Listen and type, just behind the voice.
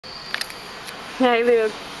Hey little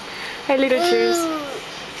shoes.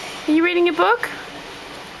 Are you reading a book?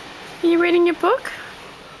 Are you reading your book?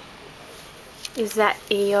 Is that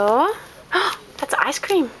Eeyore? Oh, that's ice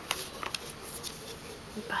cream.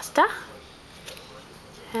 Buster.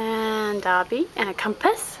 And Darby. And a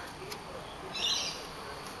compass.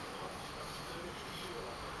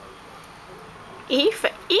 E for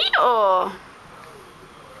Eeyore.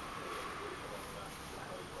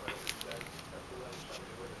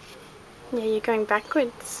 Yeah, you're going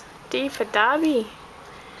backwards. D for Darby.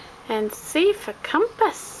 And C for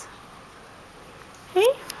compass. Hey?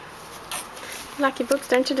 You like your books,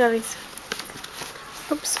 don't you, darlings?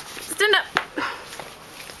 Oops. Stand up.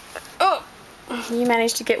 Oh! You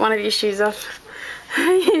managed to get one of your shoes off.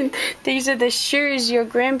 These are the shoes your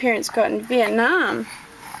grandparents got in Vietnam.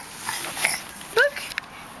 Look!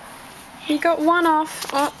 You got one off.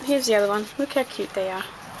 Oh, here's the other one. Look how cute they are.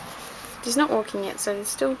 He's not walking yet, so they're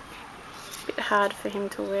still a bit hard for him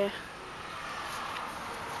to wear.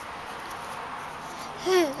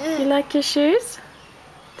 You like your shoes?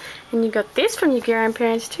 And you got this from your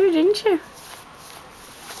grandparents too, didn't you?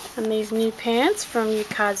 And these new pants from your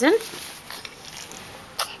cousin.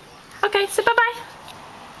 Okay, so bye-bye.